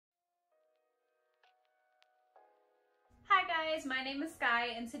guys, my name is Skye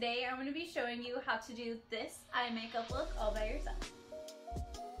and today I'm going to be showing you how to do this eye makeup look all by yourself.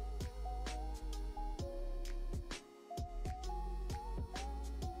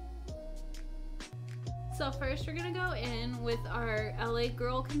 So first we're going to go in with our LA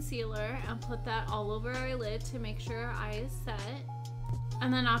Girl concealer and put that all over our lid to make sure our eye is set.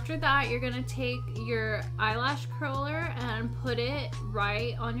 And then after that, you're gonna take your eyelash curler and put it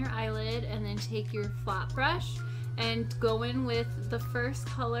right on your eyelid, and then take your flat brush and go in with the first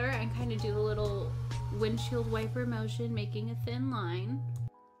color and kind of do a little windshield wiper motion, making a thin line.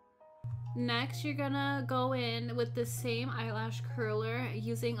 Next, you're gonna go in with the same eyelash curler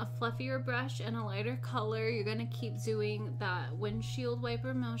using a fluffier brush and a lighter color. You're gonna keep doing that windshield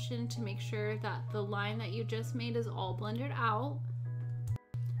wiper motion to make sure that the line that you just made is all blended out.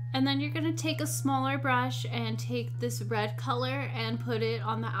 And then you're gonna take a smaller brush and take this red color and put it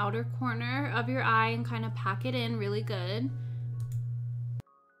on the outer corner of your eye and kind of pack it in really good.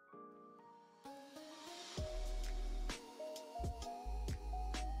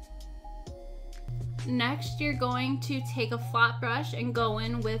 Next, you're going to take a flat brush and go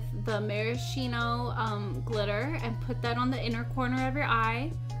in with the maraschino glitter and put that on the inner corner of your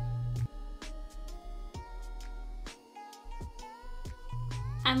eye.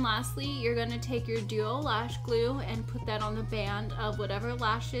 And lastly, you're going to take your duo lash glue and put that on the band of whatever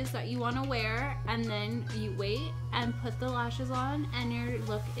lashes that you want to wear, and then you wait and put the lashes on and your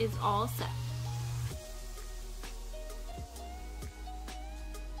look is all set.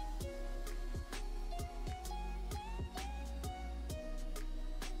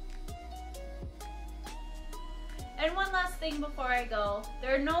 And one last thing before I go,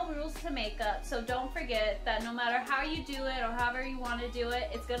 there are no rules to makeup, so don't forget that no matter how you do it or however you want to do it,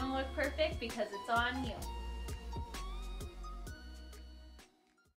 it's going to look perfect because it's on you.